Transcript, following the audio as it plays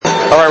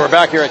All right, we're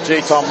back here at J.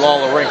 Tom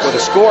Lawler Rink with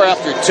a score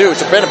after 2. It's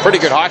been a pretty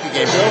good hockey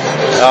game.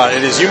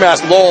 It is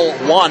UMass Lowell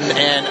 1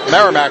 and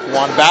Merrimack 1.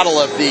 Battle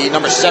of the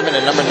number 7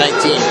 and number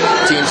 19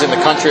 teams in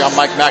the country. I'm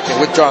Mike Mackey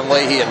with John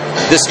Leahy, and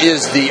this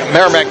is the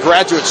Merrimack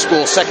Graduate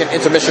School second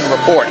intermission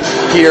report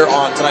here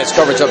on tonight's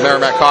coverage of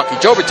Merrimack hockey.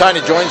 Joe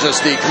Bertini joins us,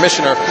 the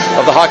commissioner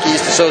of the Hockey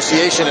East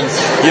Association. And,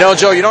 you know,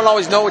 Joe, you don't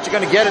always know what you're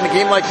going to get in a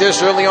game like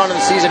this early on in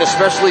the season,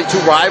 especially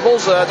two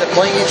rivals that are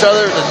playing each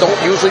other, that don't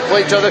usually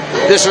play each other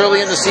this early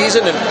in the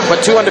season.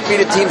 But two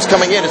undefeated teams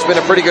coming in. It's been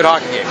a pretty good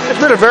hockey game. It's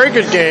been a very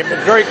good game.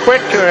 Very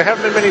quick. There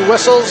haven't been many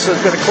whistles.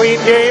 It's been a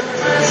clean game.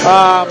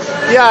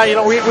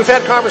 We've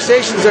had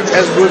conversations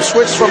as we've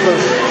switched from the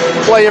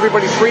play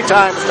everybody 3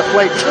 times to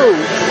play 2.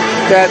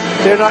 That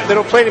they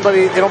don't play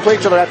anybody. They don't play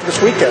each other after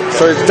this weekend.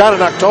 So it's done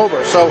in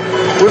October. So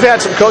we've had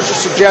some coaches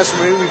suggest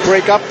maybe we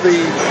break up the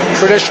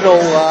traditional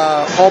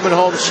home and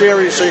home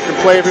series so you can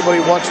play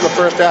everybody once in the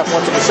first half,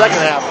 once in the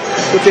second half,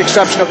 with the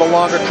exception of the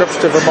longer trips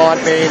to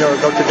Vermont, Maine, or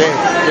Notre Dame.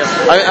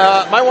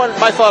 Yeah.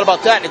 My thought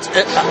about that.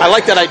 I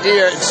like that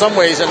idea in some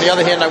ways. On the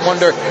other hand, I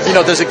wonder,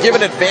 there's a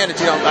given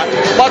advantage.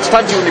 Lots of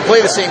times when you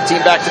play the same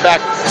team back to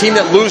back, team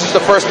that loses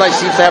the first night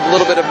seems to have a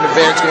little bit of an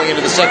advantage going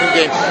into the second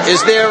game.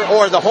 Is there,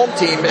 or the home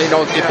team,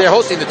 if they're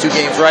hosting the 2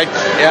 games, right,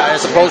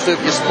 as opposed to if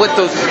you split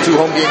those 2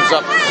 home games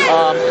up.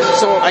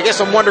 So I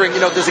guess I'm wondering,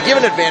 there's a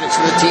given advantage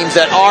to the teams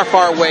that are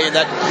far away and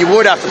that you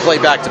would have to play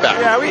back to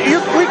back. Yeah,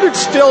 we could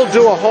still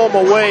do a home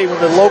away with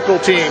the local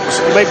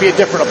teams. It might be a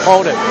different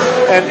opponent.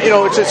 And,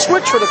 it's a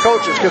switch for the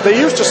coaches because they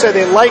used to say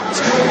they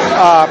liked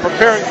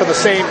preparing for the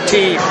same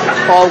team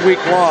all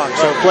week long,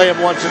 so play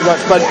them once and once.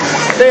 But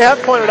they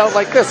have pointed out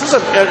like this is a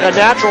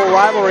natural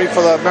rivalry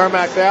for the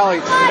Merrimack Valley.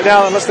 And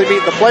now, unless they meet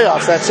in the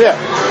playoffs, that's it.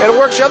 And it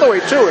works the other way,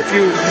 too. If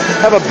you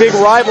have a big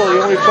rival,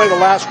 you only play the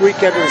last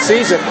weekend of the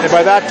season, and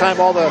by that time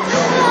all the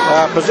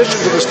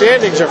positions in the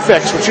standings are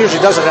fixed, which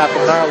usually doesn't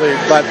happen in our league,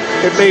 but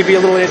it may be a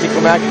little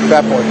anticlimactic at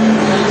that point.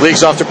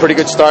 League's off to a pretty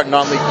good start in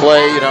non-league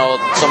play.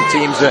 Some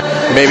teams,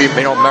 maybe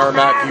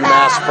Merrimack,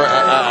 UMass,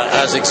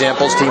 as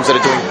examples, teams that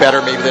are doing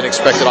better maybe than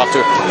expected, off to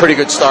a pretty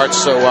good start.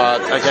 So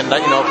again,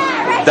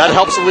 that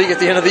helps the league at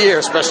the end of the year,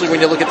 especially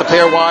when you look at the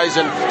pairwise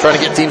and trying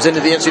to get teams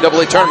into the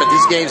NCAA tournament.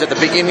 These games at the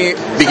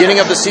beginning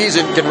of the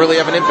season can really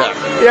have an impact.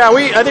 Yeah,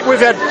 I think we've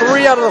had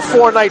 3 out of the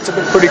 4 nights have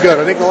been pretty good.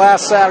 I think the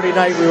last Saturday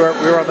night we were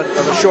on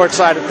the short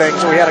side of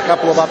things, so we had a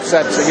couple of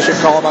upsets. I guess you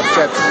should call them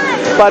upsets.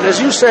 But as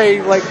you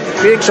say, like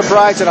being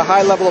surprised at a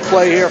high level of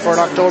play here for an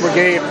October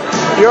game,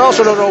 you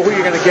also don't know who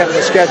you're going to get in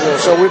the schedule.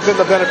 So we've been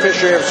the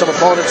beneficiary of some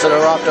opponents that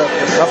are off to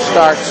rough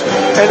starts.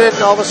 And then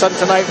all of a sudden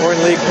tonight we're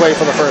in league play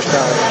for the first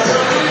time.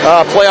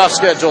 Playoff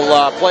schedule.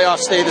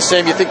 Playoffs stay the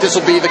same. You think this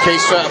will be the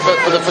case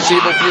for the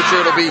foreseeable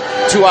future? It'll be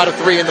 2 out of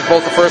 3 in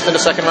both the first and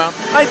the second round?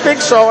 I think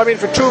so. I mean,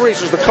 for 2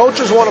 reasons. The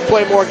coaches want to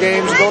play more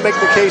games. They'll make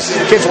the cases.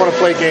 The kids want to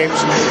play games.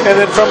 And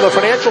then from the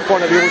financial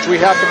point of view, which we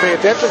have to pay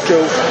attention to,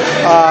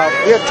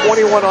 we had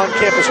 21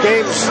 on-campus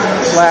games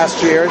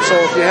last year. And so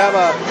if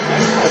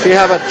you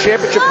have a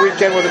championship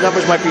weekend where the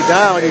numbers might be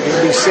down, you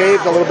can be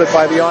saved a little bit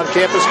by the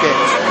on-campus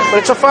games. But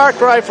it's a far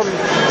cry from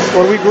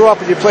when we grew up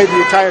and you played the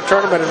entire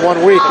tournament in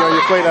 1 week.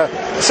 You played a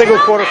single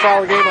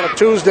quarterfinal game on a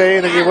Tuesday,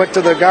 and then you went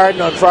to the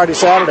Garden on Friday,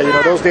 Saturday.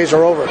 Those days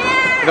are over.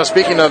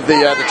 Speaking of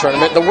the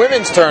tournament, the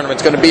women's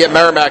tournament's going to be at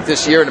Merrimack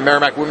this year, and the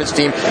Merrimack women's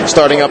team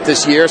starting up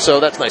this year, so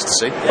that's nice to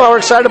see. Well, we're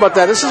excited about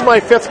that. This is my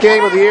 5th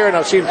game of the year, and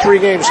I've seen 3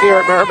 games here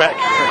at Merrimack.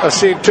 I've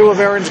seen 2 of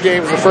Erin's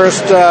games, the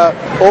first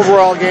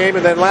overall game,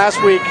 and then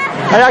last week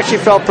I actually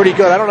felt pretty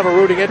good. I don't have a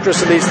rooting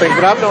interest in these things,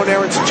 but I've known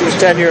Erin since she was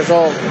 10 years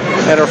old,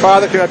 and her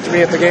father came up to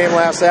me at the game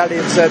last Saturday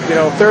and said,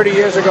 30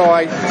 years ago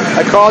I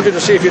called you to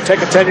see if you'd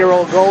take a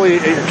 10-year-old goalie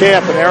in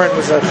camp, and Erin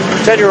was a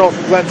 10-year-old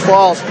from Glens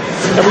Falls,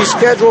 and we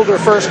scheduled her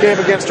first game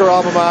against her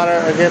alma mater,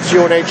 against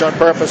UNH on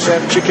purpose,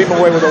 and she came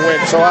away with a win,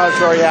 so I was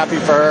very happy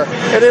for her.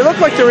 And they look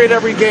like they're in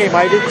every game.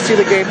 I didn't see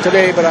the game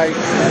today, but I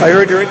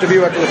heard your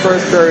interview after the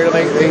first period,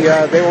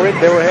 and they were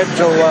heading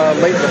until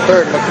late in the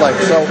third, it looked like.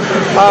 So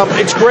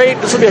it's great.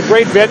 This will be a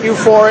great venue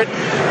for it.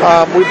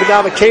 We've been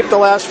down the Cape the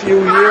last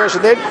few years,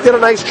 and they did a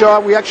nice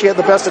job. We actually had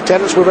the best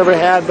attendance we've ever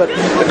had, but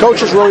the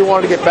coaches really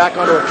wanted to get back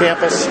onto a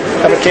campus,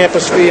 have a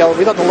campus feel.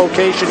 We thought the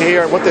location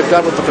here and what they've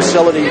done with the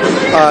facility,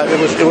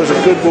 it was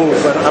a good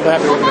move, but I'm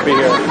happy we're going to be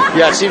here.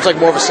 Yeah, it seems like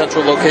more of a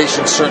central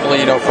location, certainly,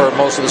 for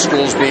most of the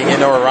schools being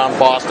in or around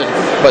Boston.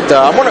 But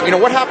I'm wondering,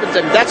 what happens?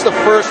 I mean, that's the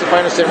first, if I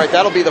understand right,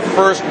 that'll be the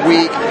first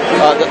week,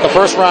 the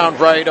first round,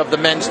 right, of the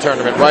men's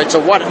tournament, right? So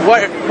what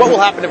will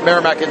happen if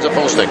Merrimack ends up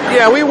hosting?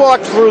 Yeah, we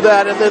walked through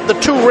that, and the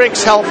 2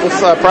 rinks help with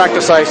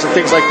practice ice and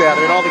things like that.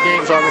 I mean, all the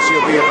games obviously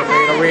will be in the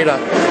main arena,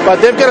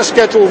 but they've got a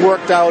schedule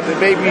worked out, and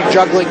maybe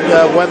juggling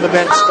when the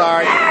men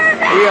start.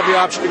 We have the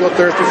option to go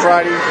Thursday,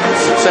 Friday,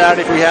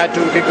 Saturday if we had to.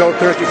 We could go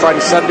Thursday,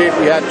 Friday, Sunday if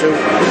we had to.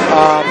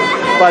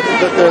 but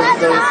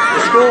the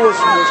school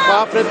was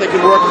confident they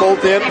could work both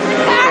in,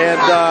 and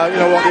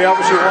they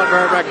obviously want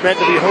Merrimack men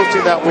to be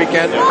hosting that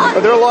weekend.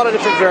 But there are a lot of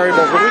different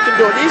variables, but we can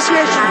do it. ECA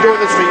has been doing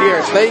this for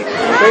years. They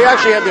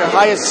actually have their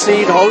highest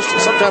seed host, and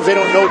sometimes they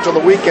don't know till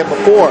the weekend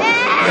before,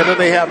 and then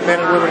they have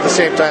men and women at the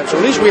same time. So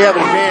at least we have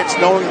an advance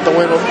knowing that the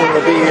winner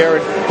will be here,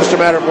 and just a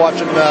matter of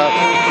watching the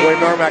way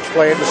Merrimack's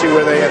playing to see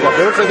where they end up.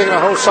 They look like they're going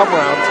to host some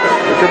rounds.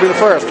 It could be the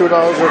first, who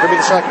knows, or it could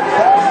be the second.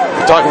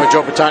 We're talking with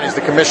Joe Bertani, he's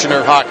the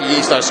commissioner of Hockey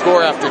East. Our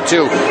score after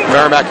 2,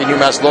 Merrimack and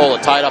UMass Lowell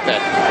are tied up at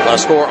a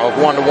score of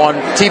 1-1.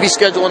 TV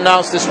schedule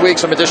announced this week,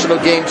 some additional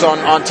games on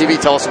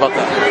TV. Tell us about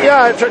that.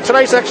 Yeah,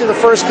 tonight's actually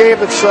the first game.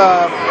 It's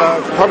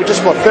probably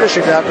just about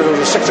finishing that, because it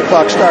was a 6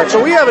 o'clock start.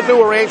 So we have a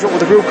new arrangement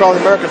with a group called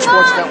the American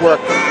Sports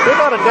Network. They're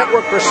not a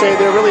network per se,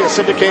 they're really a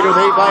syndicator.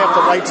 They buy up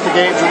the rights to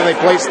games and then they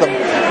place them.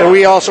 And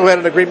we also had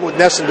an agreement with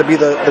Nesson to be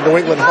the New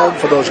England home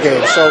for those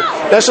games. So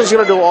Nesson's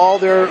going to do all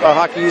their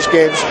Hockey East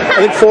games.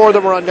 I think 4 of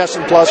them are on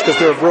Nesson Plus because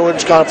there are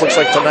Bruins conflicts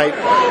like tonight.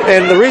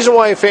 And the reason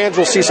why fans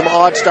will see some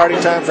odd starting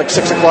times like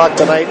 6 o'clock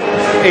tonight,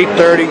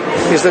 8:30,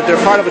 is that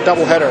they're part of a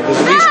doubleheader. There's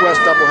an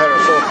East-West doubleheader.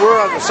 So if we're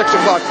on the 6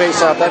 o'clock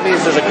face-off, that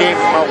means there's a game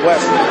from out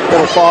west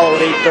that'll follow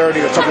at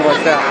 8:30 or something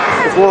like that.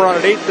 If we're on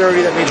at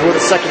 8:30, that means we're the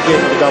second game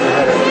of the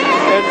doubleheader.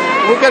 And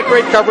we've got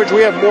great coverage.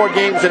 We have more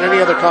games than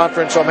any other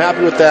conference, so I'm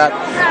happy with that.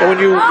 And when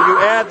you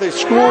add the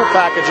school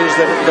packages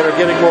that are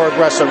getting more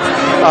aggressive,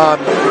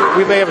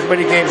 we may have as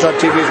many games on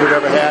TV as we've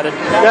ever had. And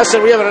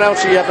Nesson, we haven't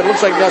announced it yet, but it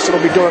looks like Nesson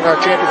will be doing our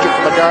championship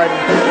from the Garden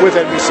with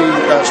NBC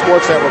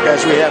Sports Network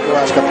as we have the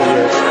last couple of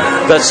years.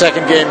 That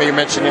second game you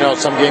mentioned,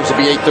 some games will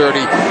be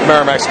 8:30.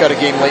 Merrimack's got a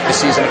game late in the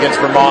season against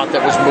Vermont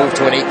that was moved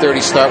to an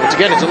 8:30 start, which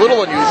again is a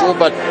little unusual,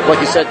 but like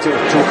you said, to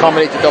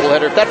accommodate the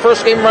doubleheader. If that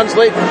first game runs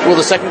late, will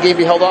the second game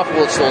be held off,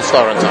 or will it still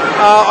start on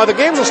time? The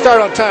games will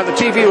start on time. The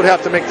TV would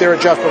have to make their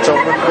adjustments on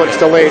when it's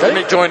delayed. They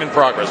may join in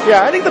progress.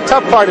 Yeah, I think the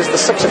tough part is the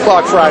 6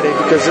 o'clock Friday,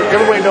 because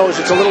everybody knows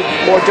it's a little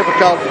more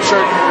difficult in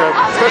certain,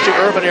 especially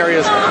urban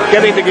areas,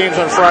 getting the games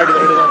on Friday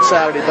than it is on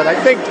Saturday. But I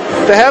think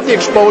to have the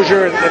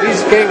exposure, and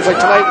these games like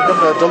tonight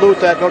in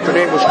Duluth, that Notre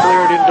Dame was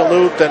cleared in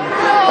Duluth and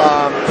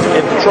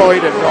in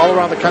Detroit and all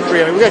around the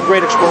country. I mean, we got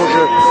great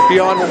exposure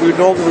beyond what we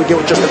normally would get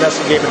with just a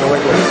Nesson game in New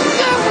England.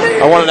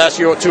 I wanted to ask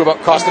you too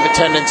about cost of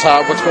attendance.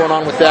 What's going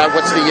on with that?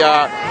 What's the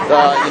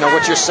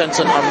what's your sense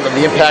on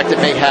the impact it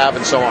may have,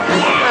 and so on?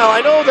 Well,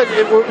 I know that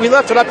we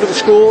left it up to the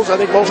schools. I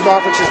think most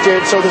conferences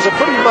did. So there's a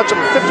pretty much a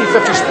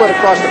 50-50 split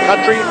across the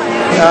country.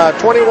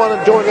 21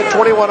 are doing it,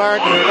 21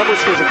 aren't. And a number of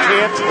schools that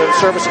can't. The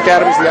service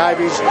academies, the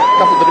Ivies, a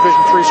couple of the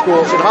Division III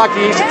schools. In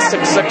Hockey East, it's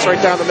 6-6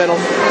 right down the middle.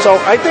 So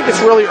I think it's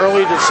really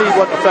early to see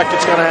what effect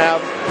it's going to have.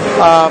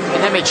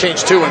 And that may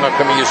change too in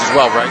upcoming years as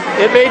well, right?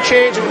 It may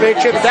change. It may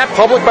change. Is that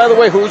public, by the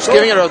way? Who's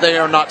giving it, or they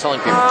are not telling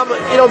people?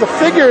 The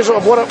figures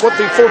of what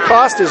the full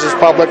cost is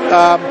public.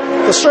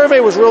 The survey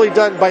was really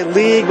done by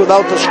league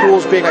without the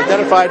schools being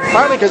identified,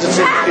 partly because it's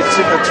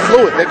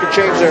fluid. They could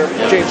change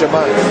their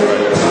mind.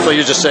 So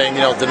you're just saying,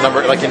 the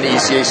number, like in the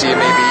ECAC, it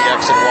may be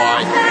X and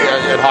Y.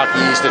 At Hockey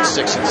East, it's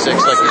 6 and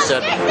 6, like you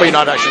said. But you're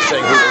not actually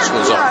saying who those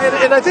schools are.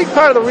 And I think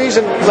part of the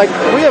reason, like,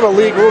 we have a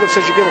league rule that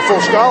says you give a full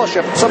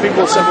scholarship. And some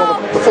people say, well,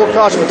 the full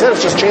cost of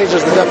attendance just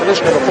changes the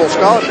definition of a full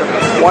scholarship.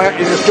 Why aren't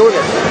you just doing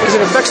it? Because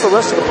it affects the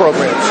rest of the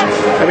programs.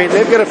 I mean,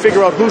 they've got to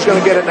figure out who's going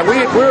to get it. And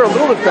we're a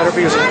little bit better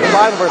because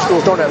 5 of our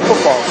schools don't have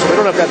football, so we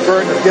don't have that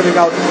burden of giving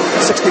out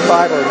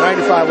 65 or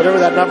 95, whatever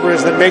that number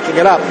is, then making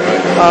it up.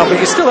 But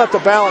you still have to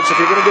balance. If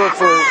you're going to do it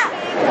for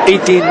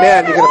 18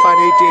 men, you're going to find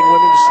 18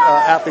 women's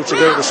athletes are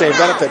getting the same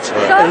benefits.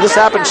 And this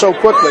happened so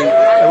quickly,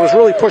 and was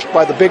really pushed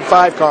by the Big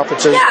 5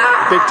 conferences,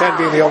 Big 10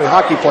 being the only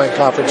hockey playing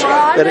conference,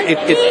 that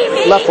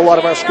it left a lot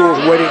of our schools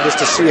waiting just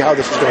to see how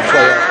this is going to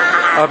play out.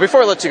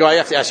 Before I let you go, I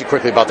have to ask you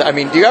quickly about that. I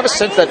mean, do you have a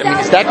sense that,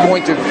 is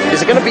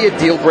it going to be a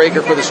deal breaker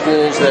for the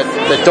schools that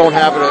don't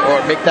have it, or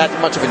make that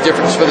much of a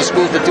difference for the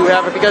schools that do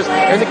have it? Because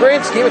in the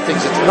grand scheme of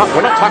things, we're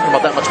not talking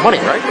about that much money,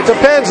 right? It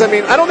depends. I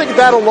mean, I don't think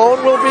that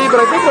alone will be,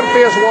 but I think what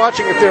bears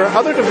watching, if there are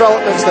other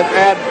developments that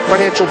add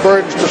financial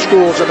burdens to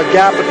schools and the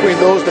gap between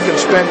those that can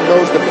spend and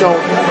those that don't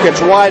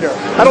gets wider,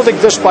 I don't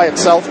think this by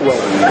itself will.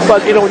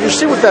 But, when you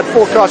see with that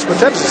full cost of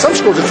attendance, some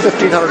schools it's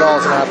 $1,500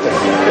 an half day.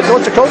 In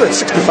North Dakota,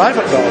 it's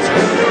 $6,500.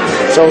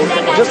 So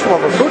just from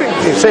a recruiting,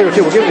 you say,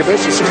 okay, we'll give you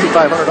basically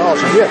 $6,500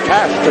 a year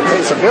cash to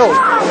pay some bills,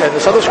 and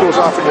this other school is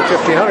offering you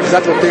 $1,500 because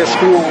that's what their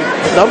school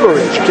number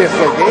is. You can't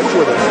play games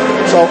with it.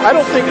 So I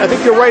think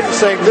you're right in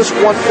saying this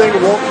one thing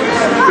won't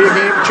be a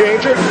game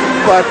changer,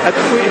 but I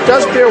think it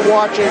does bear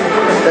watching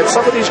that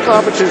some of these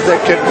conferences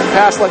that can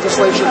pass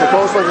legislation,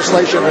 propose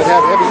legislation, that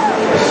have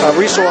heavy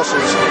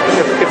resources,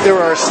 if there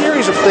are a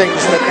series of things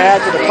that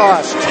add to the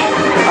cost,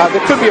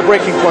 there could be a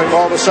breaking point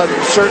all of a sudden.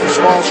 Certain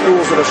small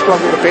schools that are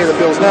struggling to pay the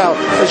bills now.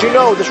 As you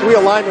know, this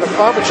realignment of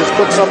conferences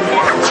put some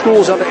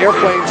schools on the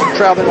airplanes and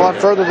traveling a lot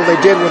further than they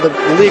did when the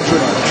leagues were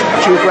launched.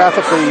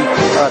 geographically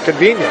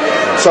convenient.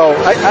 So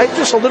I'm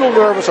just a little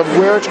nervous of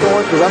where it's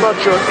going because I'm not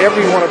sure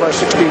every one of our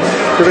 60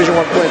 Division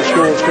I playing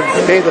schools can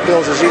pay the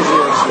bills as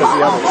easily as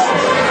the others.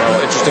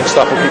 Well, interesting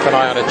stuff. We'll keep an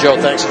eye on it. Joe,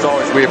 thanks as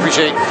always. We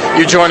appreciate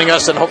you joining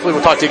us, and hopefully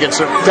we'll talk to you again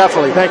soon.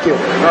 Definitely. Thank you.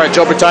 All right,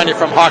 Joe Britannia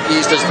from Hockey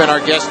East has been our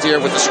guest here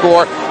with the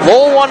score.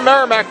 Lowell 1,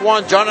 Merrimack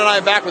 1. John and I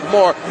are back with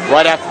more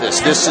right after this.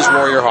 This is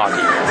Warrior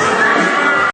Hockey.